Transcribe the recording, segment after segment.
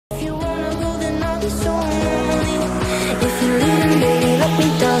be so lonely. If you're leaving, baby, let me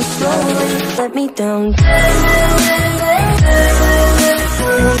down slowly. Let me down.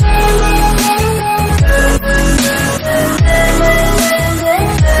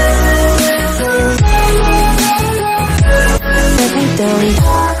 Let me down.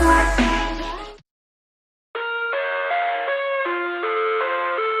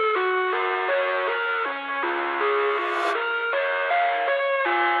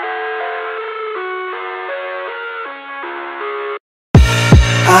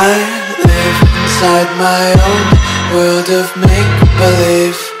 I live inside my own world of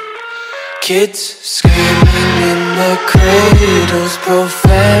make-believe. Kids screaming in the cradles,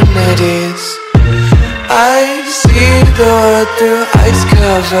 profanities. I see the world through ice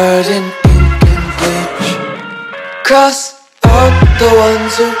covered in ink and bleach. Cross out the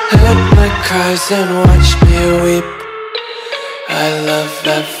ones who heard my cries and watched me weep. I love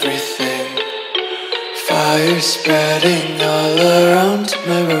everything. Fire spreading all around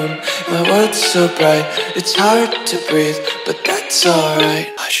my room. My world's so bright, it's hard to breathe, but that's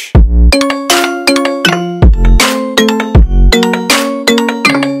alright. Hush.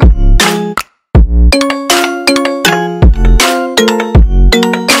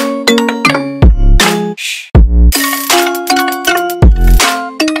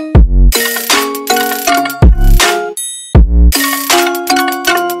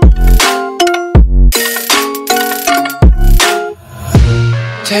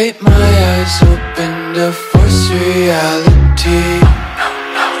 Tape my eyes open to force reality.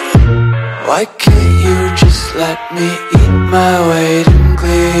 Why can't you just let me eat my weight in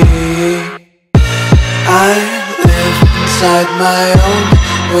glee? I live inside my own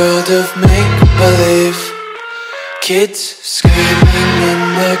world of make-believe. Kids screaming in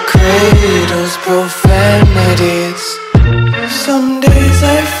their cradles, profanities. Some days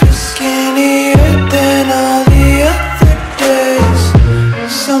I feel skinnier than all the other days.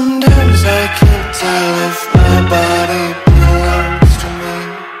 Sometimes I can't tell if my body belongs to me.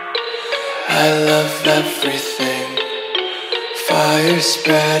 I love everything. Fire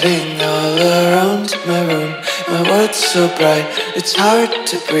spreading all around my room. My world's so bright, it's hard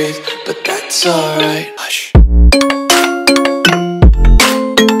to breathe, but that's alright. Hush.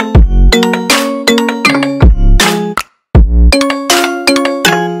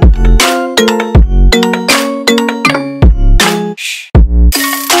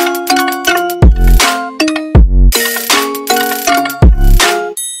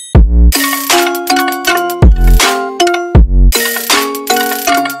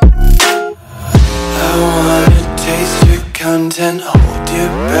 Content, hold your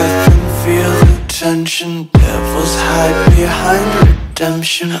breath and feel the tension. Devils hide behind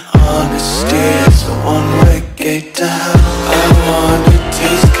redemption. Honesty is a one-way gate to hell. I wanna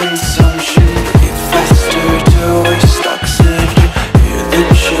taste consumption. Breathe faster to waste oxygen. Hear the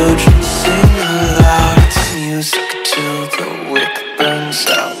children sing aloud. It's music till the wick burns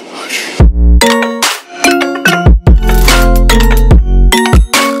out.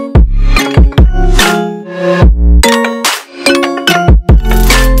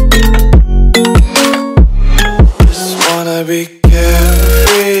 Be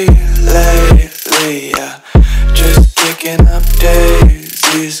carefree lately, yeah. Just kicking up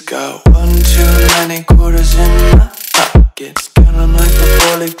daisies. Got one too many quarters in my pockets. Count 'em like the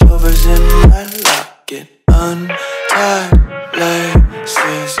 4-leaf clovers in my locket. Untied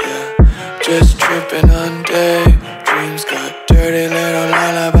laces, yeah. Just tripping on daydreams. Got dirty little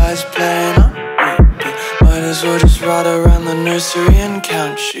lullabies playing on repeat. Might as well just ride around the nursery and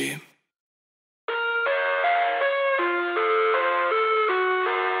count sheep.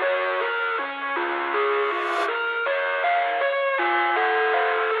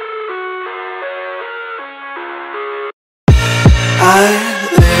 I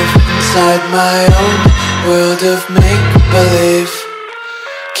live inside my own world of make-believe.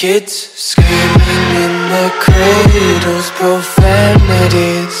 Kids screaming in the cradles,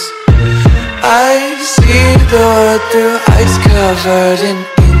 profanities. I see the world through ice covered in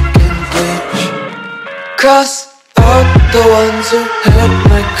ink and bleach. Cross out the ones who heard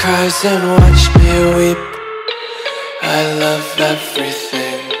my cries and watched me weep. I love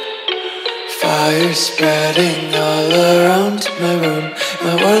everything. Fire spreading all around my room.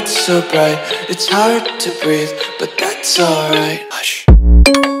 My world's so bright, it's hard to breathe, but that's alright. Hush.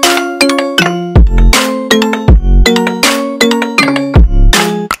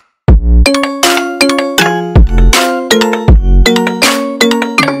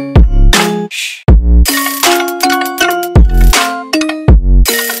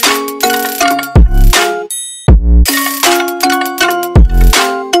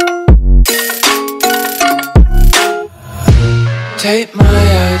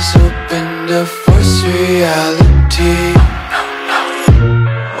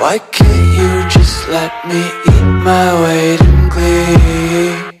 me eat my weight in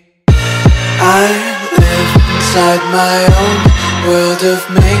glee. I live inside my own world of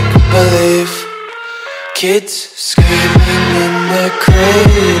make-believe. Kids screaming in their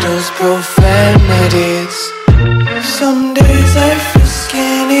cradles, profanities. Some days I feel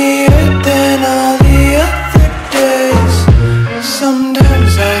skinnier than all the other days.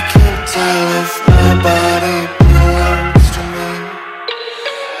 Sometimes I can't tell if my body belongs to me.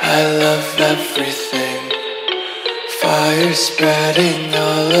 I love everything. Fire spreading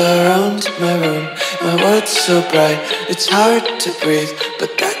all around my room. My world's so bright, it's hard to breathe,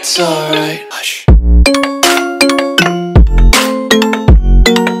 but that's alright. Hush.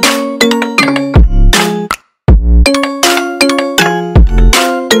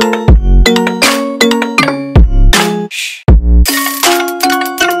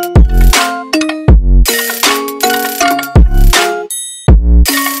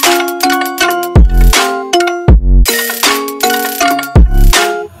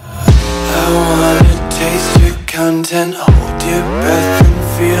 Content, hold your breath and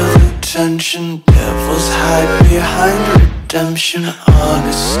feel the tension. Devils hide behind redemption.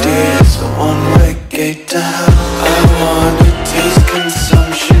 Honesty is a one-way gate to hell. I wanna taste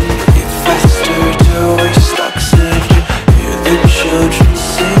consumption. Breathe faster to waste oxygen. Hear the children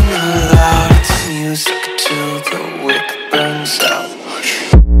sing aloud. It's music till the wick burns out.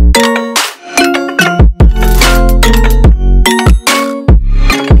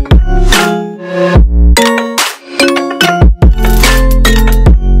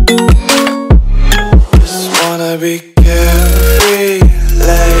 Be carefree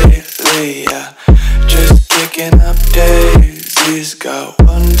lately, yeah. Just kicking up daisies. Got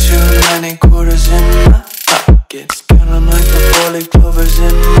one too many quarters in my pockets. Count 'em like the 4-leaf clovers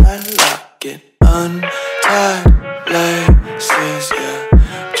in my locket. Untied laces, yeah.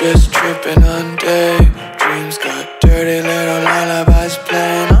 Just tripping on daydreams. Got dirty little lullabies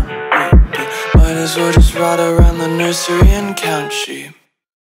playing on repeat. Might as well just ride around the nursery and count sheep.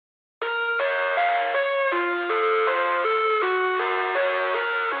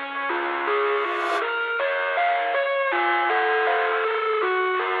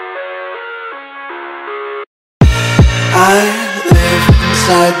 I live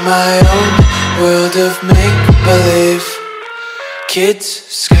inside my own world of make-believe. Kids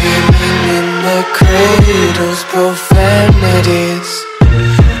screaming in their cradles, profanities.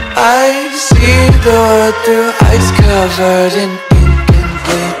 I see the world through eyes covered in ink and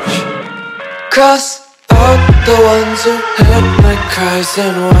bleach. Cross out the ones who heard my cries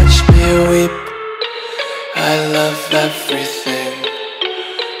and watched me weep. I love everything.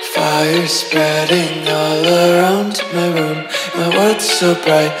 Fire spreading all around my room. My world's so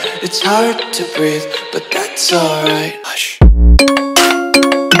bright, it's hard to breathe, but that's alright. Hush.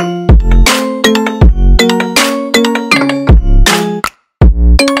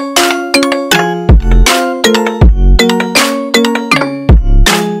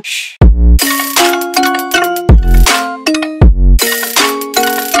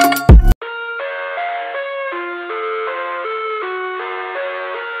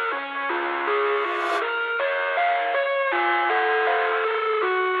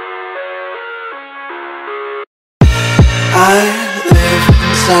 I live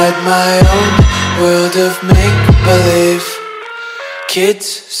inside my own world of make-believe. Kids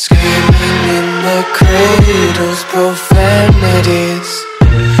screaming in their cradles, profanities.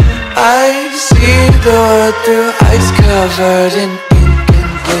 I see the world through eyes covered in ink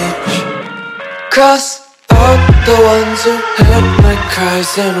and bleach. Cross out the ones who heard my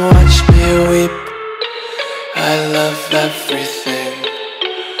cries and watched me weep. I love everything.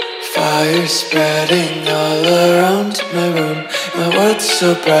 Fire spreading all around my room. My world's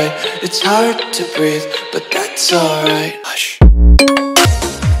so bright, it's hard to breathe, but that's alright. Hush.